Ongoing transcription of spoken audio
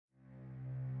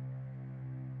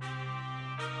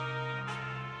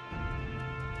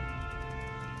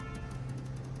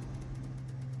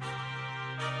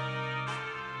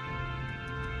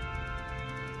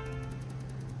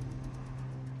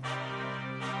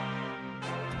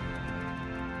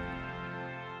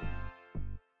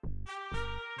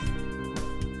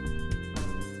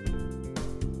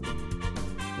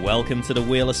Welcome to the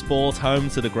Wheel of Sport, home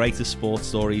to the greatest sports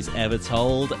stories ever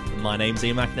told. My name's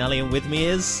Ian McNally and with me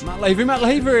is... Matt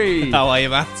Lavery! How are you,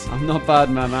 Matt? I'm not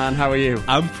bad, my man. How are you?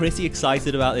 I'm pretty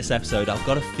excited about this episode. I've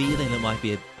got a feeling it might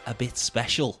be a bit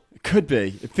special. It could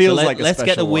be. It feels like a special Let's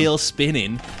get the wheel one.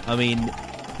 spinning. I mean,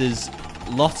 there's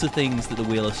lots of things that the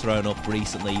wheel has thrown up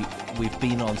recently. We've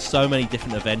been on so many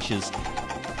different adventures.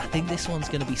 I think this one's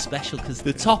going to be special because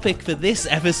the topic for this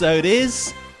episode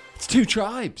is... It's two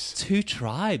tribes. Two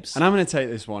tribes. And I'm going to take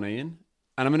this one, Ian,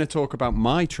 and I'm going to talk about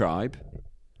my tribe,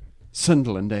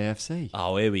 Sunderland AFC.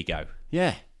 Oh, here we go.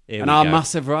 Yeah. Here and we our go.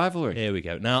 massive rivalry. Here we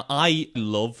go. Now, I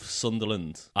love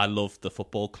Sunderland. I love the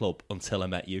football club until I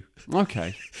met you.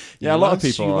 Okay. Yeah, a lot of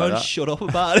people You are like won't that. shut up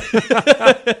about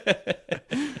it.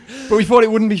 But we thought it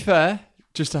wouldn't be fair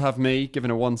just to have me giving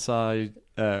a one-eyed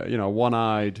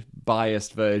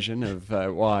biased version of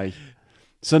why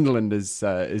Sunderland is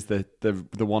the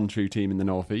one true team in the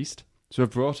North East. So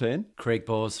I've brought in Craig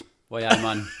Bowes. Well, yeah,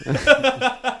 man.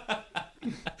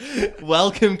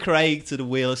 Welcome, Craig, to the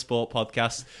Wheel of Sport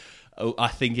podcast. Oh, I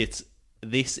think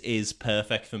this is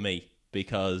perfect for me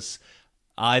because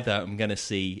either I'm going to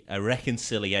see a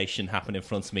reconciliation happen in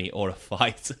front of me or a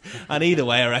fight. And either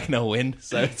way, I reckon I'll win,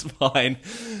 so it's fine.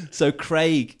 So,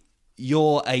 Craig,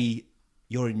 you're a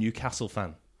Newcastle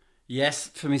fan. Yes,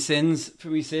 for me sins.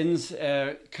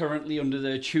 Currently under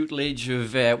the tutelage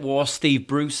of War Steve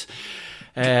Bruce.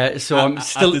 So I'm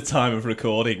still at the time of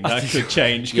recording. That could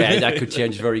change. Yeah, that could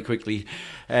change very quickly.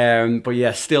 But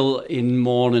yeah, still in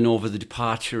mourning over the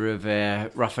departure of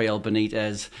Rafael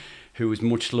Benitez, who was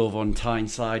much love on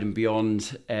Tyneside and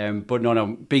beyond. But no,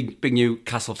 big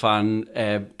Newcastle fan,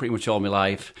 pretty much all my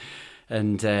life,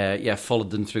 and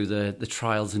followed them through the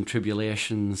trials and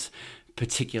tribulations.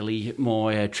 Particularly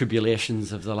more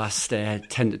tribulations of the last 10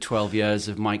 to 12 years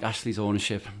of Mike Ashley's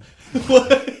ownership.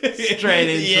 straight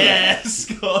into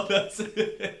Yes, God, that's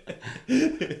it.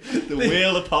 The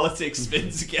wheel of politics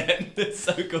spins again. It's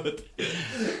so good.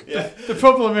 Yeah. The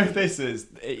problem with this is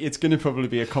it's going to probably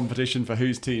be a competition for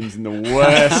whose team's in the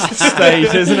worst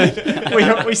state, isn't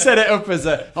it? We set it up as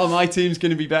my team's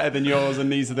going to be better than yours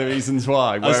and these are the reasons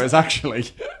why, whereas actually...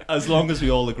 As long as we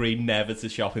all agree never to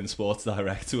shop in Sports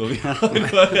Direct, we'll be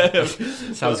fine.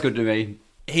 Sounds good to me.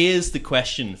 Here's the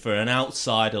question for an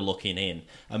outsider looking in.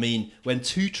 I mean, when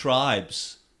two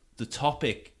tribes, the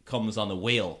topic comes on the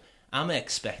wheel, I'm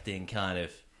expecting kind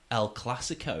of El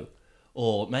Clasico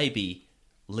or maybe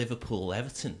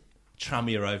Liverpool-Everton,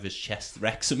 Tranmere Rovers, Chester,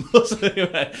 Wrexham.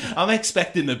 I'm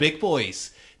expecting the big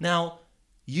boys. Now,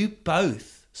 you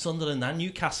both, Sunderland and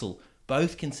Newcastle,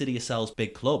 both consider yourselves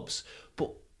big clubs,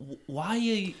 but why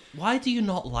do you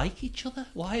not like each other?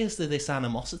 Why is there this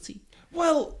animosity?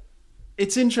 Well,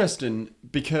 it's interesting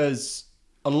because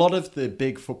a lot of the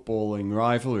big footballing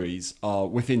rivalries are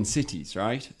within cities,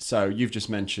 right? So you've just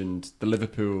mentioned the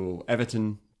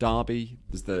Liverpool-Everton derby.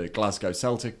 There's the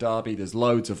Glasgow-Celtic derby. There's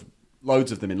loads of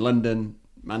them in London,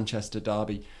 Manchester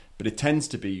derby. But it tends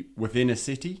to be within a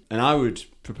city. And I would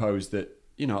propose that,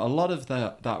 a lot of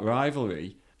that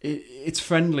rivalry, it's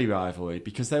friendly rivalry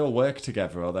because they all work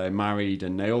together or they're married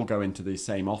and they all go into the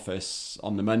same office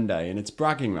on the Monday and it's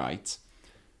bragging rights.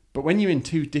 But when you're in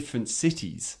two different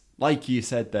cities, like you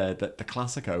said there, that the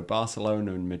Clasico,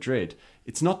 Barcelona and Madrid,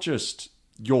 it's not just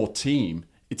your team,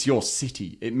 it's your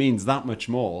city. It means that much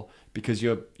more because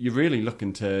you're really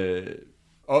looking to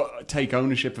take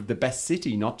ownership of the best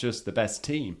city, not just the best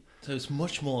team. So it's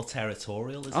much more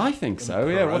territorial, isn't it? I think so,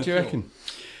 yeah. What do you reckon?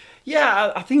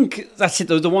 Yeah, I think that's it.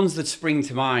 The ones that spring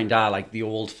to mind are like the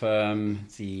Old Firm,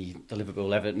 the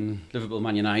Liverpool-Everton,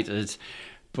 Liverpool-Man United.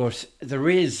 But there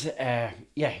is,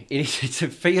 it's a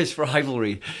fierce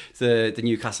rivalry, the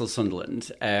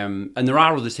Newcastle-Sunderland. And there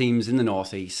are other teams in the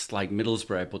North East, like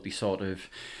Middlesbrough, but they sort of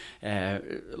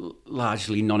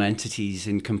largely non-entities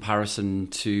in comparison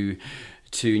to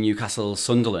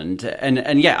Newcastle-Sunderland.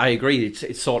 And yeah, I agree,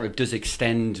 it sort of does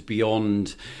extend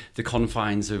beyond the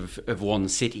confines of one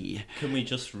city. Can we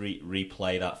just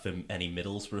replay that for any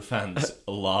Middlesbrough fans?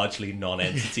 Largely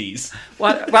non-entities.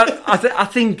 Well, I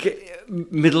think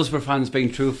Middlesbrough fans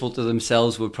being truthful to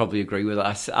themselves would probably agree with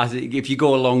us. I think if you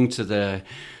go along to the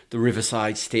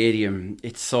Riverside Stadium,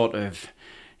 it's sort of...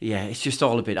 Yeah, it's just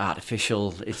all a bit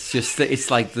artificial.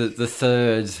 It's like the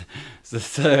third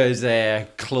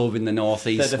club in the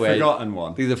northeast. They're the forgotten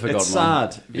one. They're the forgotten it's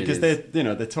one. Sad because they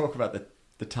talk about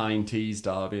the Tyne-Tees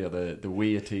derby or the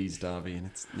Weir-Tees derby, and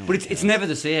it's never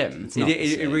the same.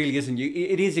 It really isn't.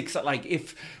 It is like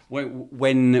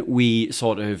when we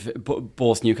sort of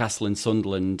both Newcastle and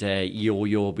Sunderland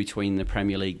yo-yo between the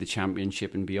Premier League, the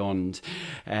Championship, and beyond.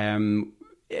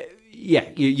 yeah,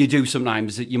 you do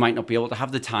sometimes. You might not be able to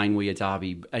have the Tyne-Wear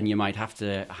derby, and you might have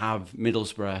to have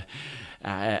Middlesbrough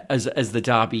as the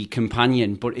derby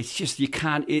companion. But it's just, you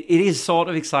can't. It is sort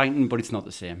of exciting, but it's not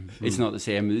the same. It's not the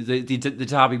same. The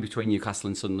derby between Newcastle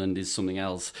and Sunderland is something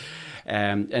else.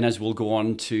 And as we'll go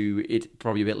on to it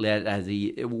probably a bit later,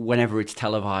 whenever it's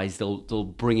televised, they'll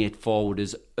bring it forward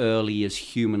as early as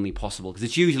humanly possible, because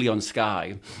it's usually on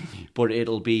Sky, but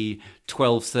it'll be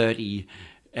 12:30.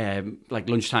 Like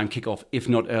lunchtime kickoff, if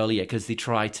not earlier, because they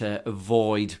try to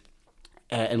avoid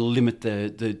and limit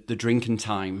the drinking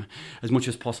time as much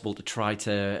as possible to try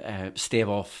to stave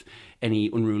off any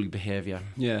unruly behaviour.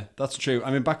 Yeah, that's true.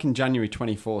 I mean, back in January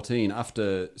 2014,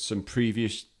 after some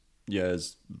previous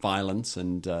years' violence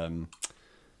and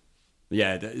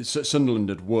Sunderland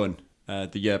had won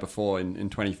the year before in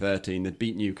 2013. They'd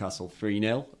beat Newcastle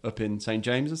 3-0 up in St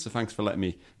James's, so thanks for letting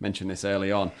me mention this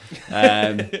early on.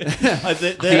 I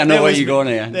think I know where you're going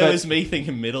here. There was me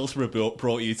thinking Middlesbrough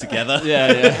brought you together.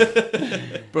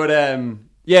 Yeah. But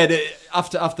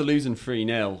after losing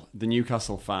 3-0, the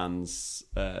Newcastle fans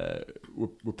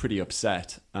were pretty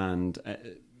upset and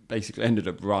basically ended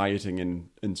up rioting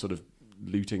and sort of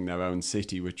looting their own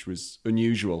city, which was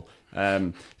unusual.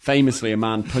 Famously, a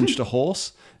man punched a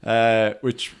horse,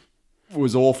 which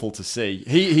was awful to see.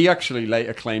 He actually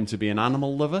later claimed to be an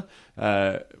animal lover.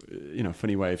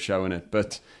 Funny way of showing it.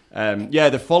 But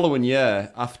the following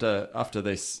year, after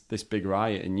this big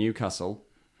riot in Newcastle,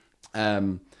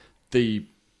 the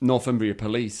Northumbria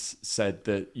police said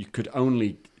that you could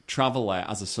only travel there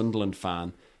as a Sunderland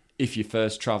fan if you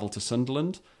first travelled to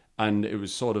Sunderland. And it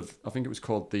was sort of, I think it was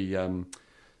called the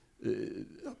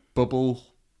bubble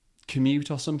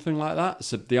commute or something like that.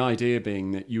 So the idea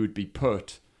being that you'd be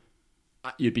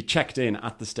checked in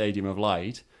at the Stadium of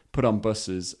Light, put on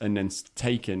buses, and then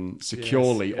taken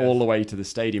securely all the way to the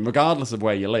stadium, regardless of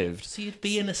where you lived. So you'd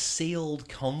be in a sealed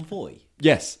convoy?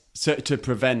 Yes, so to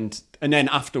prevent... And then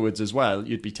afterwards as well,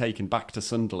 you'd be taken back to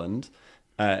Sunderland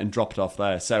and dropped off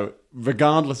there. So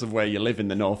regardless of where you live in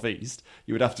the northeast,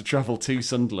 you would have to travel to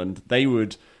Sunderland. They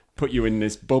would put you in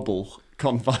this bubble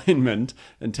confinement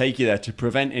and take you there to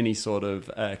prevent any sort of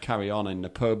carry on in the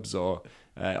pubs or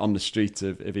on the streets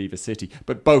of either city.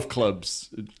 But both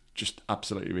clubs just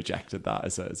absolutely rejected that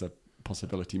as a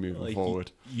possibility moving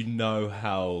forward. You know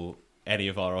how any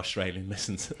of our Australian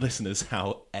listeners,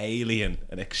 how alien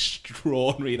and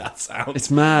extraordinary that sounds. It's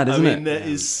mad, isn't it? That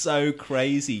is so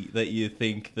crazy that you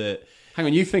think that... Hang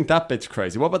on, you think that bit's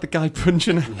crazy. What about the guy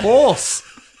punching a horse?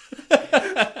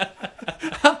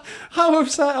 How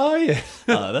upset are you?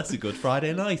 Oh, that's a good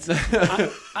Friday night.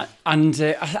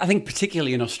 I think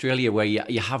particularly in Australia, where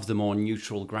you have the more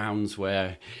neutral grounds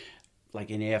where... like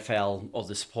in AFL, all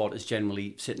the supporters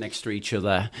generally sit next to each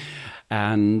other,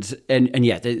 and in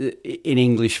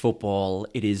English football,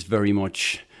 it is very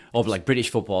much, or like British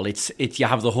football, it's you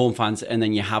have the home fans and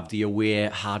then you have the away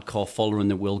hardcore following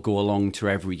that will go along to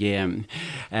every game,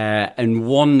 and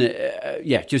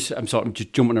I'm sort of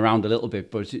just jumping around a little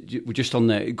bit, but we're just on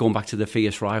going back to the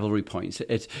fierce rivalry points.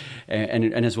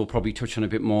 And as we'll probably touch on a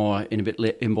bit more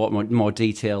in more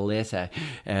detail later.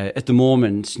 At the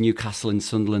moment, Newcastle and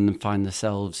Sunderland find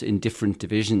themselves in different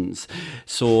divisions,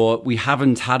 so we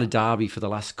haven't had a derby for the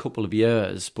last couple of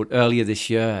years. But earlier this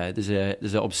year, there's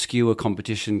an obscure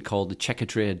competition called the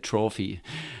Checkatrade Trophy,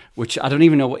 which I don't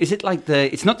even know. Is it like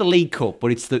it's not the League Cup,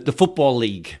 but it's the Football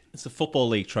League. It's the Football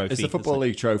League trophy. It's the Football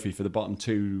League trophy for the bottom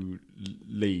two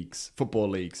football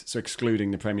leagues, so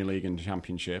excluding the Premier League and the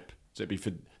Championship. So it'd be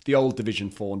for the old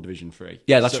Division 4 and Division 3.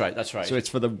 Yeah, that's right. So it's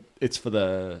for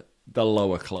the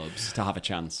lower clubs to have a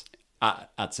chance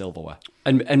at silverware.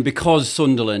 And because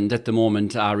Sunderland at the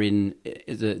moment are in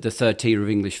the third tier of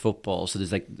English football, so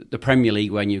there's like the Premier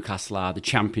League where Newcastle are, the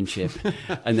Championship,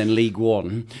 and then League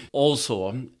One.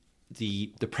 Also,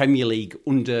 the Premier League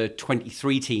under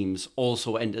 23 teams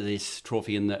also enter this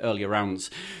trophy in the earlier rounds.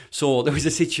 So there was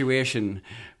a situation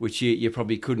which you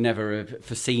probably could never have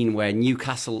foreseen, where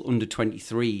Newcastle under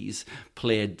 23s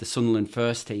played the Sunderland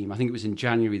first team. I think it was in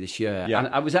January this year. Yeah. And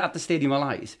I was at the Stadium of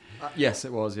Light. Yes,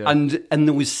 it was, yeah. And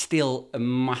there was still a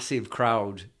massive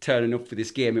crowd turning up for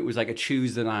this game. It was like a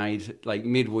Tuesday night, like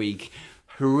midweek,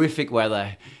 horrific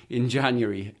weather in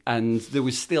January, and there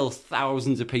was still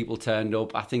thousands of people turned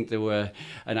up. I think there were,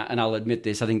 and I'll admit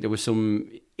this, I think there were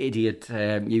some idiot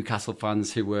Newcastle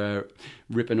fans who were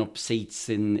ripping up seats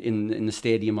in the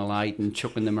Stadium of Light and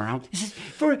chucking them around. This is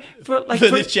for the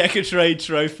Checkatrade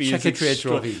Trophy. Checkatrade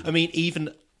Trophy. I mean, even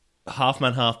Half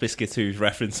Man Half Biscuit, who's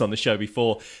referenced on the show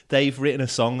before, they've written a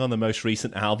song on the most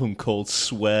recent album called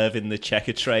Swerve in the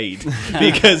Checker Trade,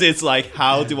 because it's like,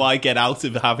 how do I get out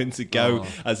of having to go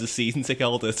as a season ticket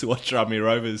holder to watch Tranmere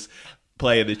Rovers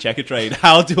play in the Checker Trade?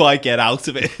 How do I get out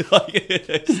of it?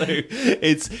 So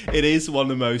it is one of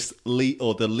the most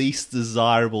the least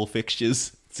desirable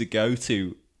fixtures to go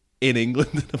to in England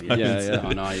at the moment. Yeah,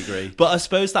 I know, I agree. But I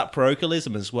suppose that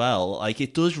parochialism as well, like,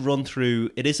 it does run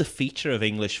through, it is a feature of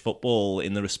English football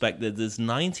in the respect that there's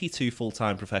 92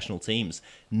 full-time professional teams,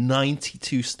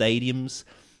 92 stadiums.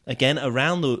 Again,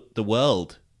 around the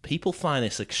world, people find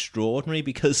this extraordinary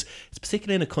because it's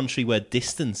particularly in a country where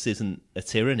distance isn't a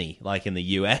tyranny, like in the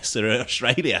US or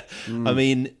Australia. I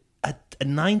mean, a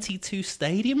 92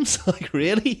 stadiums, like,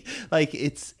 really, like,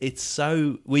 it's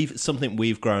so something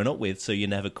we've grown up with, so you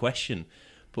never question.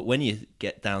 But when you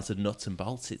get down to the nuts and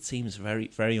bolts, it seems very,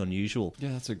 very unusual.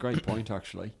 Yeah, that's a great point,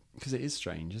 actually, because it is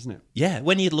strange, isn't it? Yeah,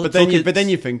 when you look, but then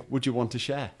you think, would you want to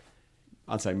share?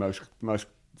 I'd say most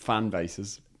fan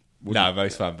bases. No,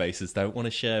 most fan bases don't want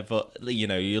to share. But, you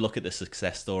know, you look at the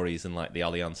success stories in, like, the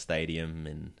Allianz Stadium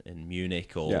in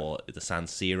Munich or the San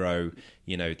Siro.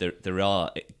 You know, there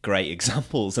are great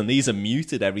examples, and these are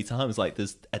muted every time. It's like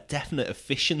there's a definite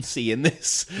efficiency in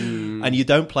this, and you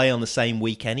don't play on the same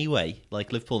week anyway.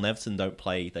 Like Liverpool and Everton don't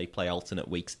play; they play alternate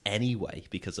weeks anyway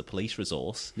because of police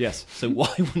resource. Yes. So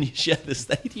why wouldn't you share the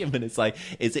stadium? And it's like,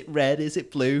 is it red? Is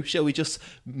it blue? Shall we just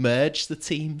merge the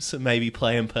teams and maybe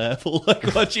play in purple? Like,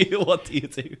 what do you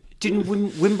do? Didn't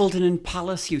Wimbledon and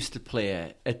Palace used to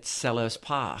play at Sellers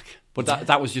Park? But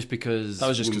that was just because... That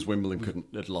was just because Wimbledon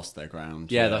had lost their ground.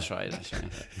 Yeah, that's right.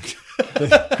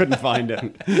 Couldn't find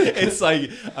it. It's like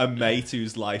a mate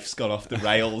whose life's gone off the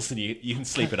rails, and you can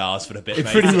sleep at ours for a bit, It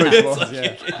mate. pretty much was,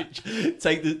 like,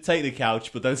 take the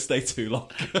couch, but don't stay too long.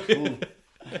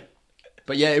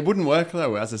 But yeah, it wouldn't work,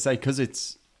 though, as I say, because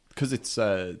it's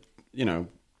you know,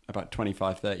 about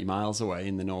 25, 30 miles away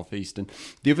in the northeast. And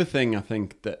the other thing I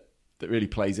think that really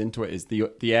plays into it is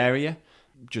the area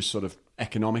just sort of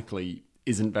economically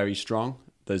isn't very strong.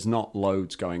 There's not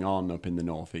loads going on up in the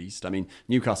northeast. I mean,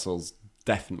 Newcastle's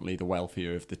definitely the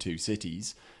wealthier of the two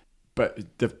cities, but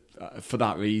for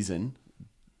that reason,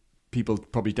 people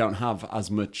probably don't have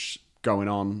as much going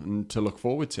on to look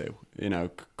forward to. You know,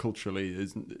 culturally,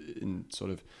 in sort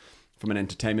of from an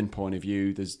entertainment point of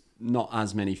view, there's not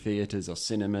as many theatres or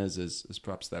cinemas as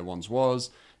perhaps there once was.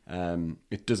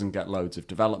 It doesn't get loads of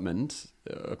development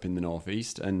up in the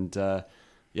northeast, and the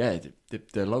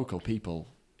local people,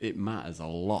 it matters a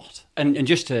lot. And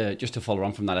just to follow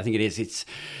on from that, I think it's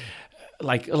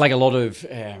like a lot of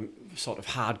sort of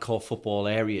hardcore football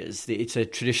areas. It's a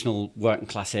traditional working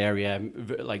class area,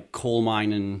 like coal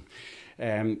mine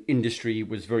and industry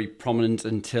was very prominent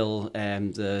until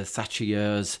the Thatcher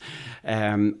years,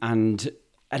 and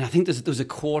I think there's a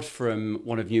quote from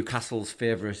one of Newcastle's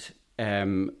favourite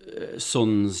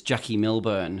sons, Jackie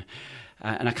Milburn,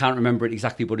 and I can't remember it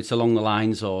exactly, but it's along the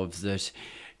lines of that,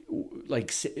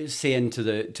 like saying to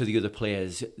the other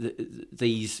players,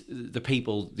 the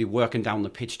people, they're working down the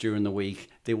pitch during the week,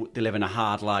 they live in a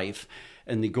hard life,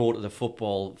 and they go to the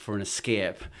football for an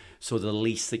escape. So the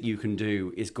least that you can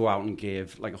do is go out and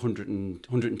give like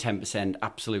 110%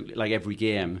 absolutely, like every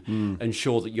game, and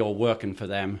show that you're working for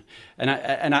them. And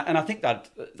I think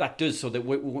that does, so that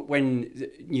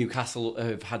when Newcastle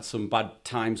have had some bad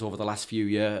times over the last few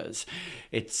years,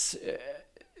 it's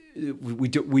we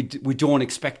don't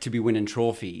expect to be winning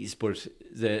trophies, but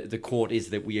the quote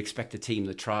is that we expect a team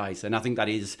that tries, and I think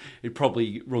it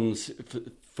probably runs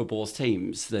for both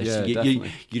teams. That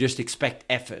you just expect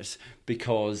effort,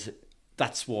 because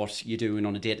that's what you're doing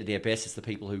on a day-to-day basis. The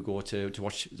people who go to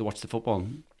watch the football.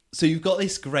 So you've got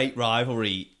this great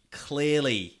rivalry.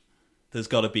 Clearly, there's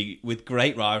got to be, with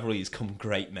great rivalries come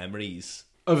great memories.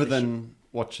 Other than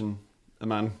watching a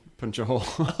man punch a hole.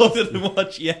 Other than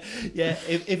watch, yeah.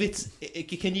 If it's,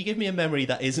 can you give me a memory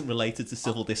that isn't related to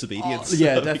civil disobedience?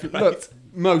 Yeah, definitely. Look,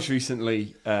 most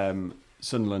recently,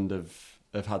 Sunderland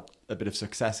have had a bit of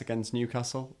success against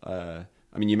Newcastle. I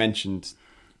mean, you mentioned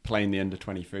playing the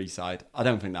under-23 side. I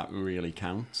don't think that really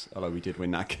counts, although we did win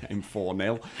that game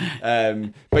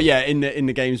 4-0. But yeah, in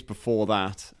the games before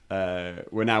that,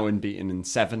 we're now unbeaten in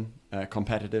 7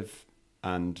 competitive,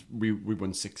 and we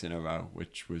won 6 in a row,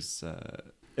 which was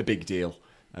a big deal.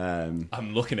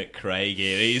 I'm looking at Craig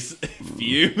here. He's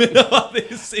fuming about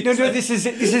this. No. This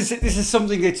is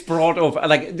something that's brought up.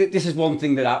 Like, this is one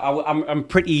thing that I'm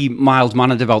pretty mild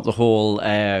mannered about the whole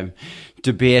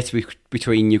debate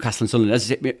between Newcastle and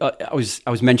Sunderland. I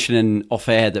was mentioning off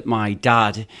air that my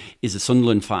dad is a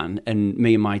Sunderland fan, and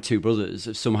me and my 2 brothers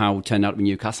have somehow turned out to be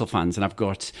Newcastle fans, and I've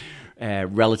got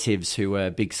relatives who are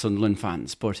big Sunderland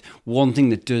fans. But one thing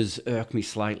that does irk me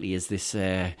slightly is this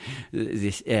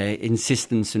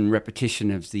insistence and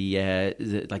repetition of the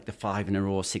 5 in a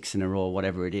row, 6 in a row,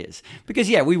 whatever it is. Because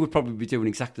we would probably be doing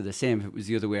exactly the same if it was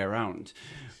the other way around.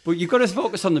 But you've got to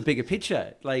focus on the bigger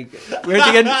picture. Like, we're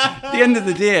at the end of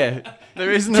the day,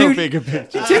 there is no bigger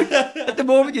picture. At the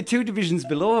moment, you're 2 divisions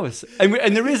below us,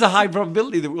 and there is a high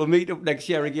probability that we'll meet up next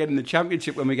year again in the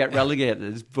Championship when we get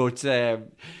relegated. But I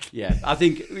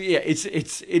think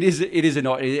it is an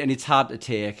and it's hard to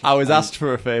take. I was asked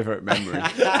for a favourite memory.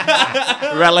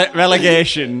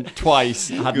 Relegation twice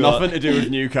had nothing to do with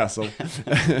Newcastle.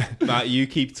 Matt, you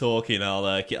keep talking.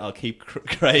 I'll keep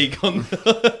Craig on.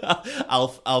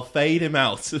 I'll fade him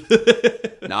out.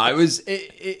 No,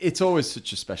 it's always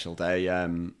such a special day,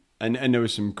 and there were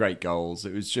some great goals.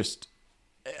 It was just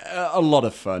a lot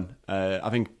of fun. I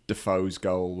think Defoe's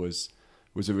goal was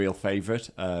a real favourite.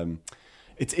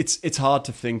 It's hard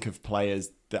to think of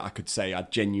players that I could say I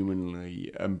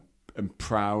genuinely am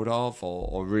proud of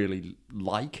or really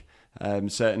like.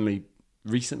 Certainly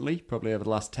recently, probably over the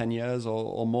last 10 years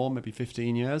or more, maybe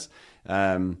 15 years.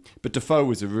 But Defoe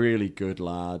was a really good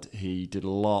lad. He did a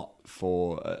lot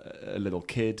for a little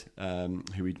kid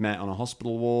who he'd met on a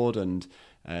hospital ward, and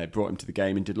brought him to the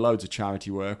game and did loads of charity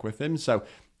work with him. So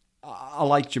I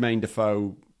like Jermaine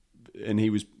Defoe, and he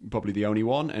was probably the only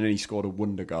one, and then he scored a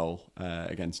wonder goal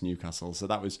against Newcastle. So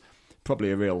that was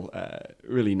probably a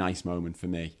really nice moment for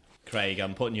me. Craig,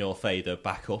 I'm putting your fader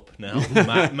back up now.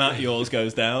 Matt, yours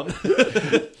goes down.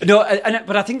 No,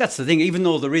 but I think that's the thing. Even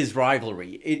though there is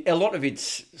rivalry, a lot of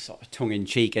it's sort of tongue in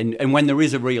cheek, and when there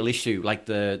is a real issue, like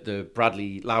the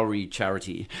Bradley Lowry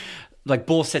charity, like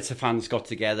both sets of fans got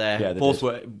together. Yeah, both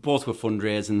were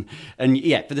fundraising, and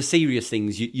for the serious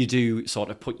things, you do sort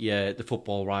of put the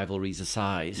football rivalries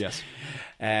aside. Yes.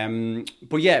 I've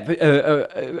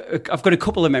got a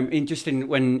couple of memories. Just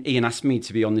when Ian asked me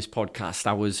to be on this podcast,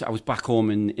 I was back home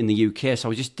in the UK, so I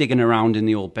was just digging around in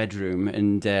the old bedroom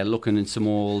and looking at some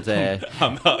old. Hang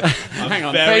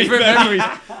on,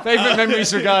 favourite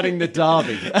memories regarding the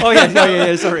derby. Oh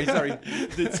yeah. Sorry.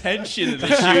 The tension in the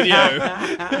studio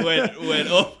went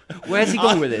up. Where's he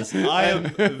going with this? I am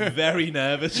very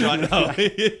nervous right now.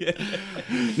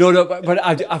 No, but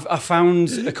I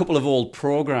found a couple of old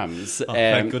programmes.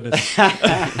 Thank goodness.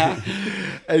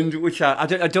 And which I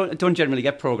don't generally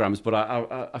get programmes, but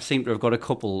I seem to have got a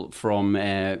couple from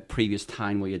previous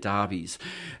Tyne-Wear derbies.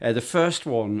 The first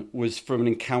one was from an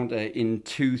encounter in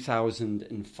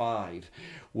 2005,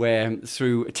 where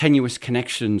through a tenuous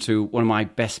connection to one of my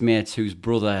best mates whose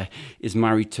brother is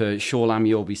married to Shola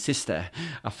Amiobi's sister,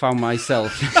 I found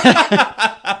myself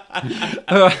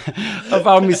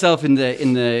in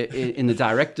the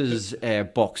director's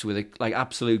box with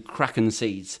absolute cracking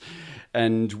seats,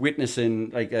 and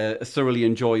witnessing a thoroughly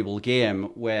enjoyable game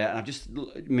where I just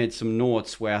made some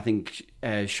notes where I think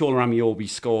Shola Amiobi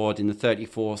scored in the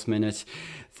 34th minute,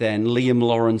 then Liam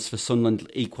Lawrence for Sunderland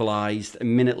equalised. A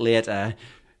minute later,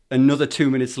 another 2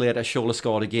 minutes later, Shola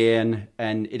scored again,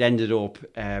 and it ended up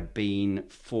being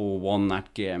 4-1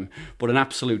 that game. But an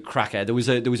absolute cracker. There was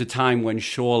a time when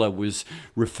Shola was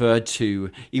referred to.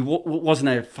 He wasn't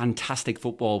a fantastic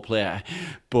football player,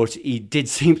 but he did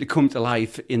seem to come to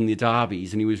life in the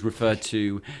derbies, and he was referred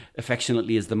to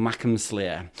affectionately as the Mackham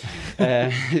Slayer.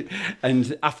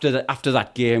 And after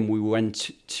that game, we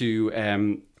went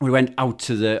out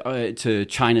to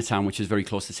Chinatown, which is very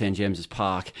close to St James's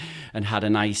Park, and had a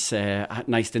nice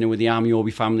dinner with the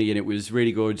Amiobi family, and it was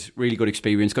really good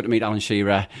experience. Got to meet Alan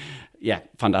Shearer. Yeah,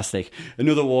 fantastic.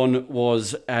 Another one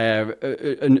was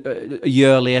a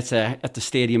year later at the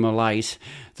Stadium of Light.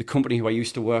 The company who I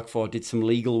used to work for did some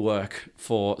legal work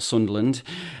for Sunderland,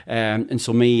 and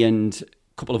so me and a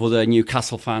couple of other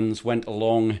Newcastle fans went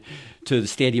along to the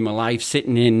Stadium of Life,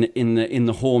 sitting in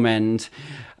the home end.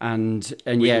 And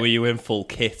were you in full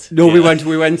kit? No, yeah.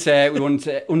 we went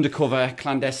undercover,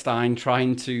 clandestine,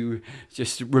 trying to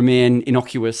just remain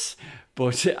innocuous.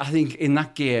 But I think in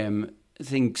that game,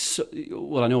 I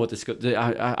know what this.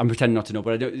 I'm pretending not to know,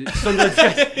 but I don't.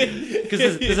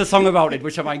 Because there's a song about it,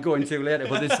 which I might go into later.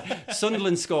 But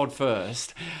Sunderland scored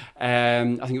first.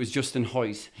 I think it was Justin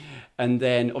Hoyt. And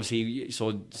then, obviously, you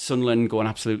saw Sunderland going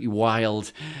absolutely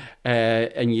wild,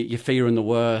 and you're fearing the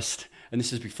worst. And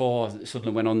this is before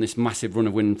Sunderland went on this massive run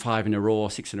of winning 5 in a row,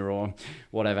 6 in a row,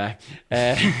 whatever.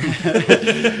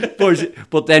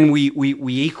 But then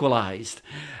we equalised.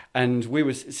 And we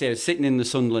were sitting in the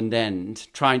Sunderland end,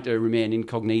 trying to remain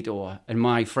incognito. And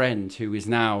my friend, who is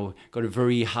now got a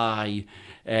very high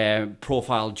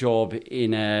profile job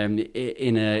in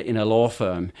a law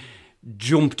firm,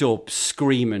 jumped up,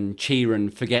 screaming, cheering,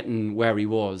 forgetting where he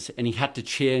was, and he had to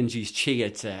change his cheer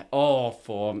to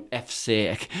for F's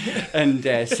sake, and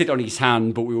sit on his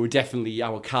hand. But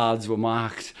our cards were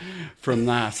marked from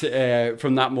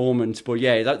that moment. But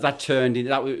yeah, that turned into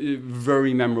that was a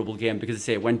very memorable game, because I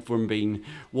say it went from being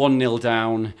 1-0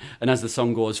 down, and as the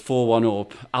song goes, 4-1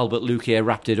 up. Albert Luque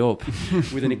wrapped it up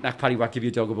with a knick-knack paddywhack, give you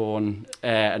a dog a bone,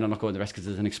 and I'm not going to the rest because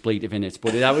there's an expletive in it.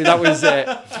 But that was.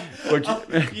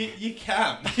 You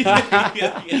can.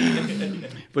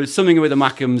 But it's something with the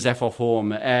Mackems F off home.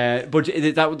 But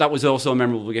that was also a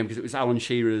memorable game because it was Alan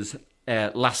Shearer's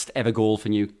last ever goal for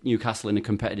Newcastle in a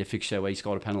competitive fixture where he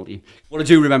scored a penalty. What I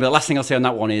do remember, the last thing I'll say on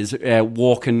that one is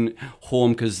walking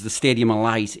home, because the Stadium of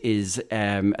Light is,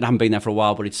 and I haven't been there for a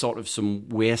while, but it's sort of some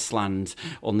wasteland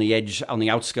on the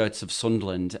outskirts of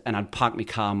Sunderland, and I'd parked my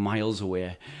car miles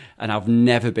away. And I've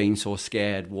never been so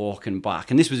scared walking back.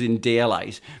 And this was in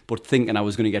daylight, but thinking I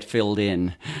was going to get filled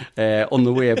in on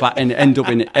the way back and end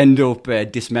up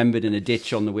dismembered in a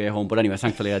ditch on the way home. But anyway,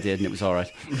 thankfully I did, and it was all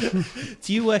right.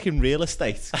 Do you work in real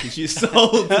estate? Because you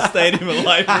sold the Stadium of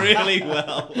Light really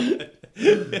well.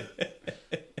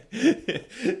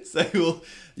 So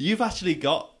you've actually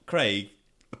got, Craig,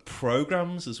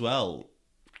 programs as well.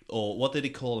 Or what did he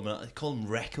call them? They call them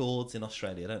records in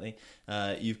Australia, don't they?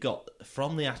 You've got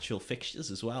from the actual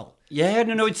fixtures as well. Yeah,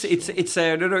 no.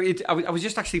 I was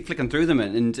just actually flicking through them,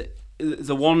 and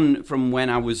the one from when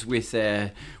I was with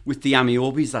the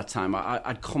Amiobis that time,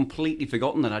 I'd completely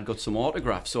forgotten that I'd got some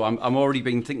autographs. So I'm already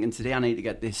been thinking today I need to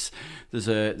get this. There's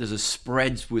a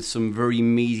spread with some very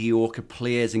mediocre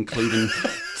players, including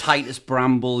Titus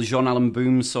Bramble, Jean Allen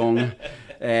Boomsong,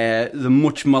 the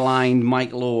much maligned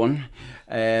Mike Lowen.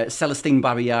 Celestine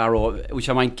Barriaro, which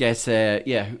I might get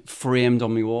framed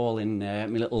on my wall in my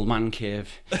little man cave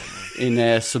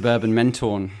in suburban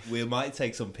Mentone. We might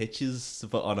take some pictures to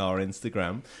put on our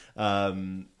Instagram.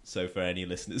 So for any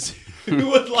listeners who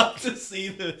would like to see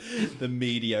the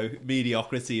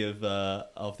mediocrity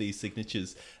of these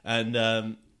signatures,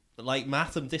 and like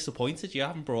Matt, I'm disappointed you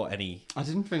haven't brought any. I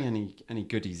didn't bring any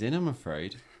goodies in, I'm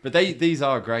afraid. But these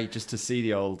are great just to see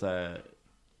the old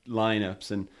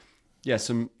lineups and. Yeah,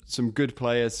 some good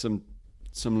players,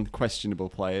 some questionable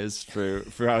players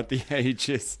throughout the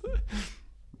ages.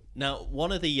 Now,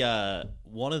 one of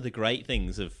the great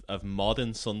things of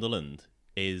modern Sunderland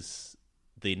is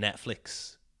the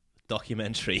Netflix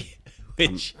documentary,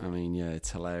 which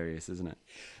it's hilarious, isn't it?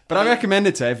 But I recommend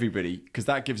it to everybody because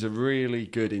that gives a really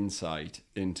good insight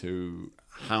into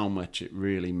how much it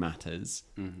really matters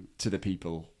to the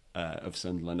people of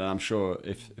Sunderland. And I'm sure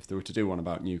if they were to do one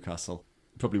about Newcastle,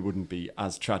 probably wouldn't be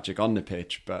as tragic on the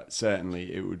pitch, but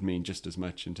certainly it would mean just as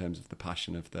much in terms of the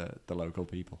passion of the local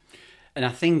people. And I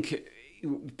think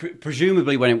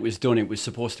presumably when it was done, it was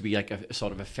supposed to be like a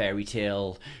sort of a fairy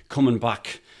tale, coming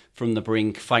back from the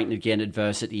brink, fighting against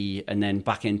adversity, and then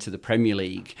back into the Premier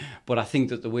League. But I think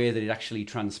that the way that it actually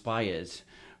transpired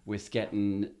with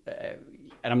getting...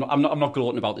 and I'm not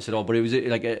gloating about this at all, but it was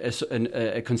like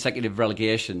a consecutive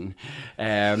relegation.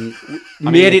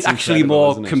 Made it actually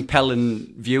more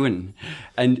compelling viewing,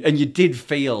 and you did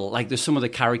feel like there's some of the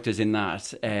characters in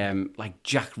that, like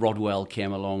Jack Rodwell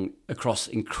came across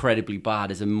incredibly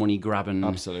bad as a money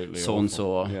grabbing so and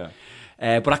so. Yeah.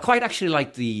 But I quite actually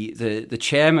liked the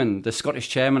chairman, the Scottish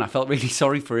chairman. I felt really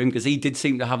sorry for him because he did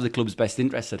seem to have the club's best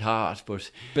interests at heart.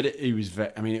 But it was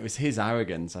it was his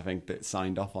arrogance, I think, that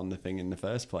signed off on the thing in the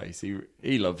first place.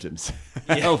 He loved himself.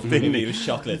 Yeah, he was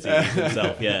chocolate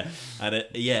himself. Yeah, and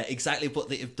exactly.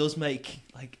 But it does make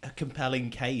like a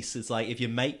compelling case. It's like if your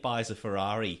mate buys a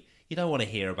Ferrari, you don't want to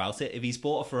hear about it. If he's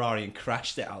bought a Ferrari and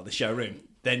crashed it out of the showroom,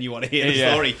 then you want to hear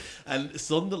the story. And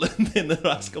Sunderland in the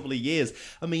last couple of years,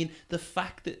 I mean, the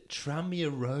fact that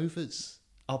Tranmere Rovers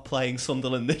are playing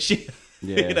Sunderland this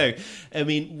year, I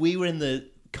mean, we were in the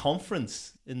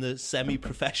conference, in the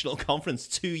semi-professional conference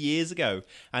 2 years ago,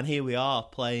 and here we are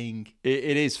playing.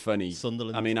 It is funny.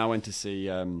 Sunderland. I mean, I went to see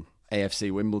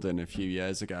AFC Wimbledon a few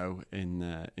years ago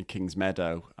in Kings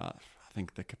Meadow. I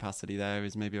think the capacity there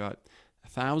is maybe about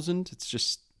 1,000. It's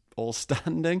just all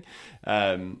standing,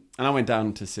 and I went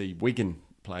down to see Wigan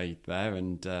play there,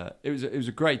 and it was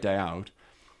a great day out.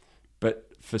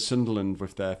 But for Sunderland,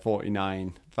 with their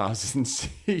 49,000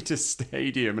 seater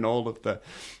stadium and all of the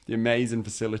amazing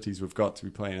facilities we've got to be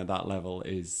playing at that level,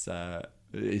 is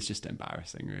just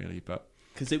embarrassing, really. But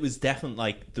because it was definitely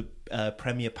like the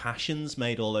Premier Passions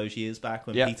made all those years back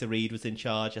when Peter Reid was in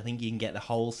charge. I think you can get the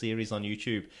whole series on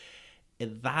YouTube.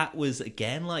 That was,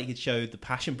 again, like it showed the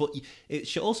passion, but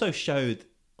it also showed,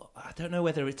 I don't know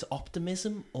whether it's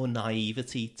optimism or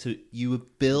naivety, you were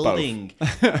building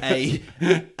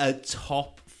a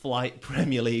top top-flight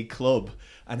Premier League club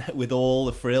and with all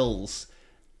the frills,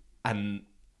 and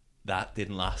that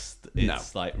didn't last.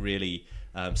 It's like really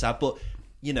sad. But,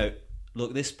 you know,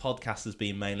 look, this podcast has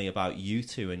been mainly about you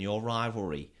two and your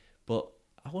rivalry, but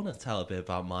I want to tell a bit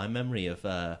about my memory of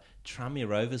Tranmere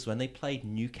Rovers when they played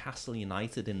Newcastle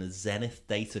United in the Zenith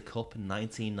Data Cup in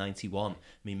 1991. I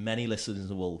mean, many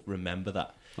listeners will remember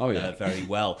that very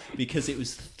well, because it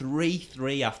was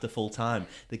 3-3 after full time.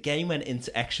 The game went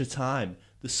into extra time.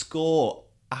 The score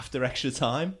after extra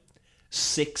time,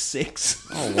 6-6.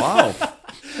 Oh, wow.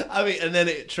 I mean, and then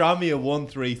Tranmere won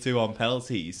 3-2 on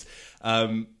penalties.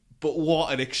 But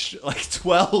what an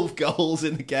 12 goals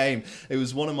in the game. It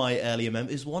was one of my earlier memories.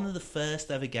 It was one of the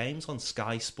first ever games on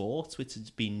Sky Sports, which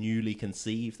had been newly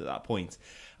conceived at that point.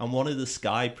 And one of the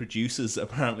Sky producers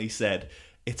apparently said,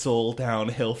 "It's all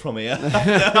downhill from here,"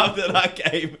 after that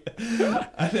game.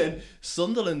 And then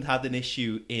Sunderland had an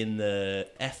issue in the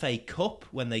FA Cup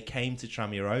when they came to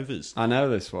Tranmere Rovers. I know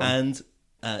this one. And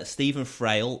Stephen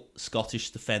Frail,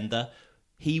 Scottish defender,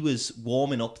 he was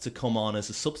warming up to come on as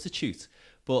a substitute.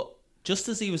 But just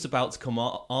as he was about to come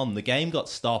on, the game got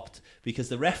stopped because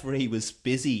the referee was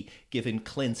busy giving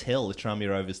Clint Hill, the Tranmere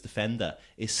Rovers defender,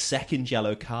 his second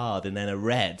yellow card and then a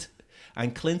red.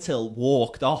 And Clint Hill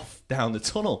walked off down the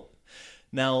tunnel.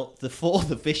 Now, the fourth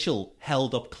official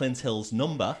held up Clint Hill's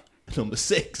number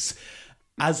 6,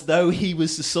 as though he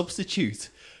was the substitute.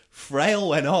 Frail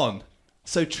went on.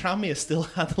 So Tranmere still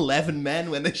had 11 men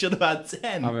when they should have had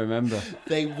 10. I remember.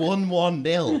 They won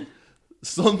 1-0.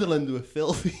 Sunderland were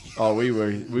filthy. Oh, we were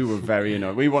very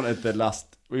annoyed. We wanted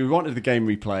the game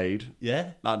replayed.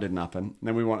 Yeah. That didn't happen. And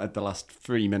then we wanted the last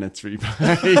 3 minutes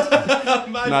replayed.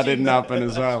 That didn't happen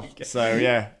as well. So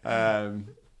yeah,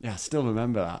 I still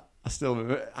remember that. I still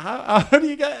remember. How do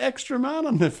you get extra man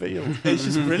on the field? It's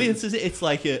just brilliant, isn't it? It's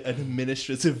like an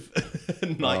administrative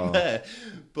nightmare.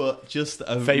 But just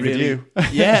a you.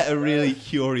 A really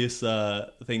curious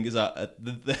thing is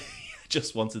that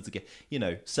just wanted to get,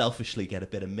 selfishly get a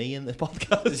bit of me in the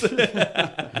podcast.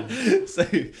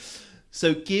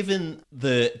 So given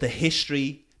the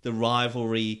history, the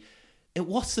rivalry,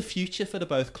 what's the future for the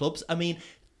both clubs? I mean,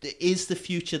 is the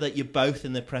future that you're both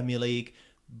in the Premier League,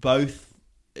 both,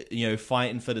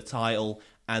 fighting for the title,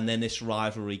 and then this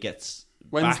rivalry gets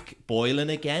back boiling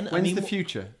again? When's the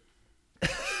future?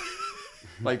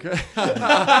 Like,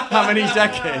 how many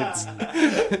decades?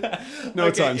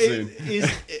 Time soon.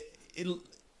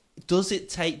 Does it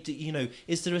take,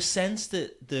 is there a sense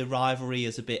that the rivalry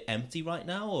is a bit empty right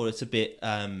now, or it's a bit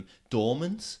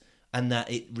dormant, and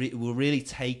that it will really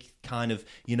take kind of,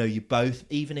 you both,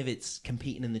 even if it's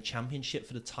competing in the championship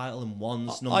for the title and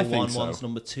one's number one, so. One's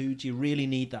number two, do you really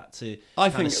need that to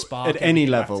spark at any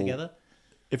level together?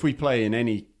 If we play in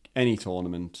any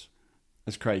tournament,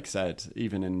 as Craig said,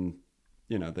 even in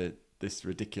this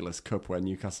ridiculous cup where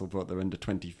Newcastle brought their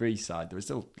under-23 side, there were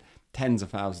still tens of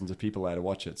thousands of people there to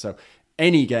watch it. So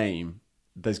any game,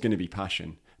 there's going to be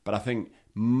passion. But I think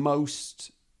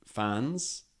most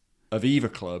fans of either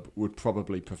club would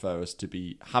probably prefer us to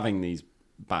be having these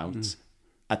bouts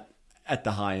at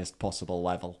the highest possible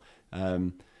level.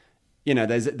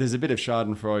 There's a bit of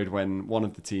schadenfreude when one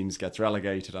of the teams gets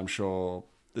relegated. I'm sure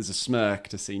there's a smirk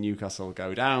to see Newcastle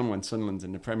go down when Sunderland's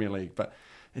in the Premier League. But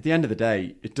at the end of the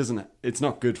day, it's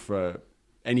not good for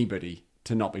anybody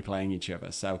to not be playing each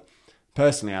other. So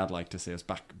personally, I'd like to see us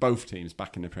both teams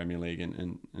back in the Premier League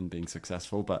and being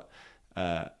successful, but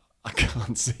I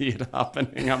can't see it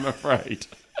happening, I'm afraid.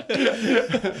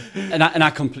 and I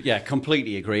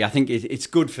completely agree. I think it's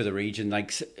good for the region.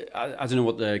 Like, I don't know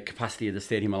what the capacity of the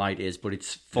Stadium of Light is, but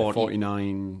it's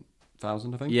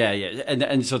 49,000, I think. Yeah,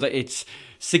 and so that it's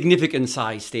significant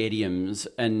size stadiums,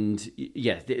 and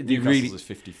they really is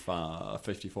 54,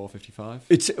 55.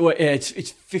 It's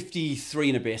 53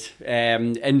 and a bit,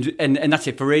 and that's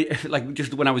it for like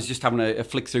just when I was just having a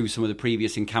flick through some of the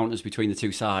previous encounters between the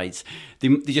two sides, they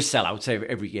just sell out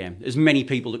every game. As many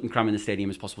people that can cram in the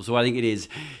stadium as possible. So I think it is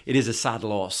a sad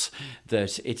loss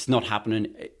that it's not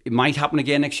happening. It might happen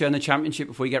again next year in the Championship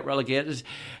if we get relegated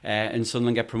and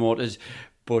Sunderland get promoted.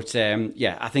 But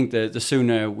I think the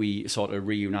sooner we sort of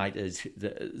reunite is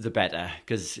the better,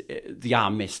 because they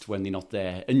are missed when they're not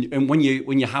there. And when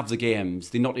you have the games,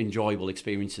 they're not enjoyable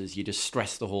experiences. You just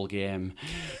stress the whole game.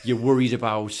 You're worried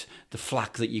about the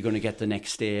flack that you're going to get the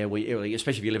next day,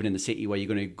 especially if you're living in the city where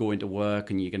you're going to go into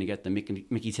work and you're going to get the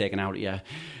Mickey taken out of you.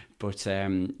 But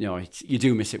you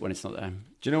do miss it when it's not there.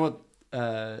 Do you know what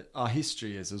our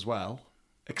history is as well?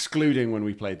 Excluding when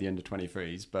we played the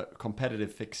under-23s, but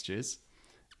competitive fixtures.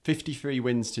 53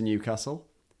 wins to Newcastle,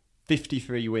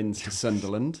 53 wins to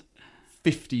Sunderland,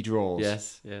 50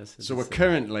 draws. Yes. So we're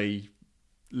currently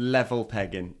level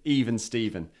pegging, even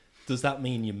Steven. Does that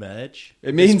mean you merge?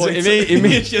 It means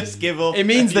you just give up. It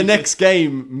means the next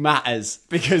game matters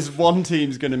because one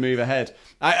team's going to move ahead.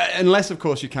 Unless, of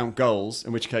course, you count goals,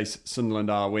 in which case Sunderland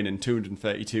are winning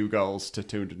 232 goals to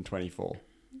 224.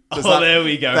 There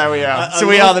we go. There we are.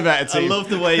 We are the better team. I love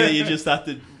the way that you just have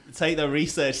to take the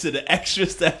research to the extra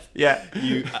step. Yeah.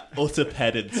 You utter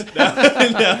pedant.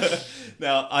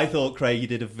 No, I thought, Craig, you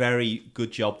did a very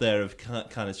good job there of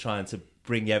kind of trying to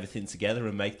bring everything together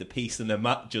and make the piece, and then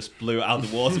Matt just blew it out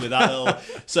of the water with that little.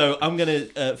 So I'm going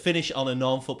to finish on a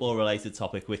non-football related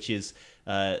topic, which is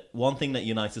one thing that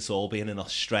unites us all, being in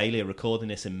Australia, recording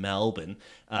this in Melbourne.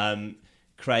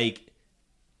 Craig,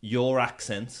 your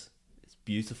accent is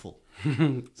beautiful.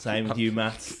 Same with you,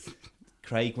 Matt.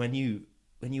 Craig, when you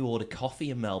order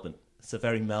coffee in Melbourne, it's a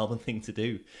very Melbourne thing to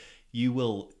do. You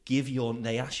will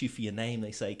they ask you for your name.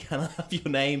 They say, "Can I have your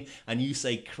name?" And you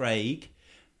say Craig.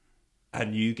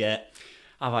 And you get...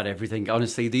 I've had everything.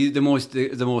 Honestly, the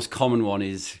most common one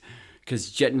is...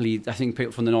 Because generally, I think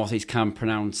people from the northeast can't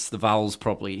pronounce the vowels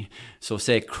properly. So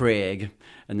say Craig,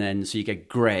 and then so you get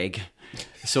Greg.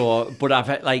 So, but I've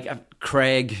had,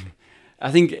 Craig...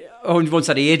 I think once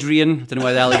had Adrian. I don't know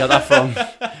where the hell he got that from.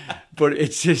 But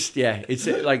it's just, it's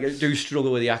I do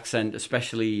struggle with the accent,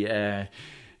 especially...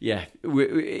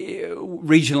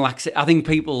 regional accent. I think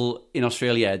people in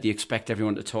Australia, they expect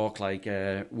everyone to talk like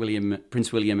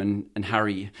Prince William and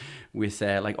Harry with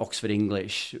like Oxford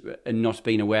English, and not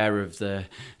being aware of the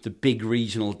big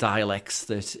regional dialects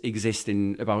that exist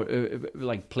in about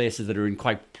like places that are in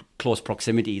quite close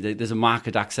proximity. There's a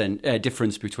marked accent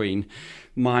difference between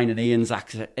mine and Ian's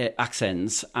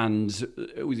accents, and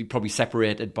we're probably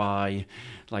separated by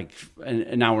like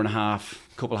an hour and a half,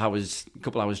 couple hours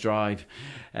drive.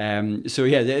 I've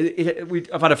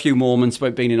had a few moments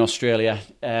about being in Australia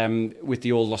with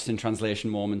the old lost in translation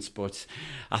moments, but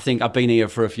I think I've been here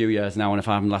for a few years now, and if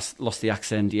I haven't lost the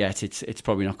accent yet, it's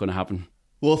probably not going to happen.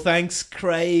 Well, thanks,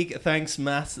 Craig. Thanks,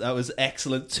 Matt. That was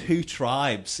excellent. 2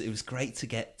 tribes. It was great to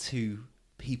get 2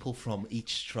 people from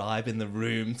each tribe in the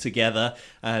room together,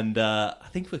 and I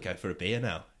think we'll go for a beer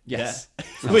now. Yes.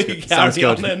 Yeah. We Sounds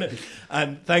carry good. on.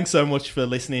 And thanks so much for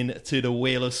listening to The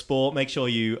Wheel of Sport. Make sure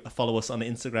you follow us on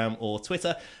Instagram or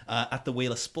Twitter at The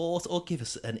Wheel of Sport, or give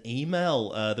us an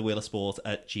email,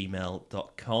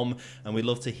 thewheelofsport@gmail.com. And we'd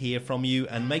love to hear from you.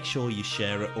 And make sure you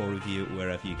share it or review it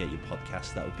wherever you get your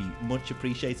podcast. That would be much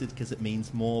appreciated, because it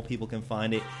means more people can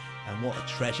find it. And what a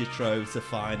treasure trove to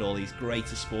find all these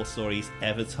greatest sports stories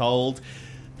ever told.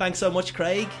 Thanks so much,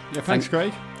 Craig. Yeah, thanks,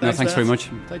 Craig. Thanks very much.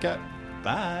 Take care.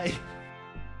 Bye.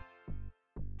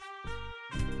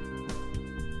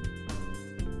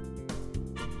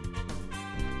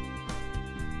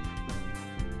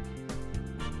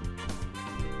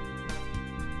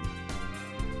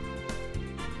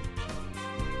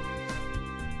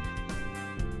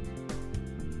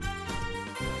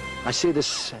 I see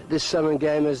this Sunderland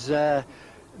game as the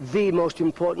most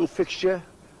important fixture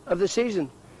of the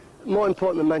season. More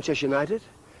important than Manchester United.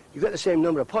 You've got the same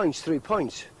number of points, 3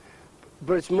 points.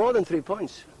 But it's more than 3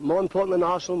 points. More important than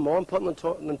Arsenal, more important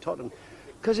than Tottenham.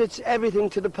 Because it's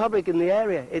everything to the public in the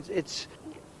area. It's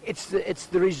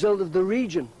the result of the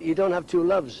region. You don't have 2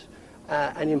 loves.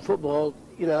 And in football,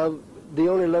 the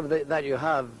only love that you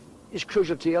have is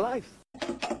crucial to your life.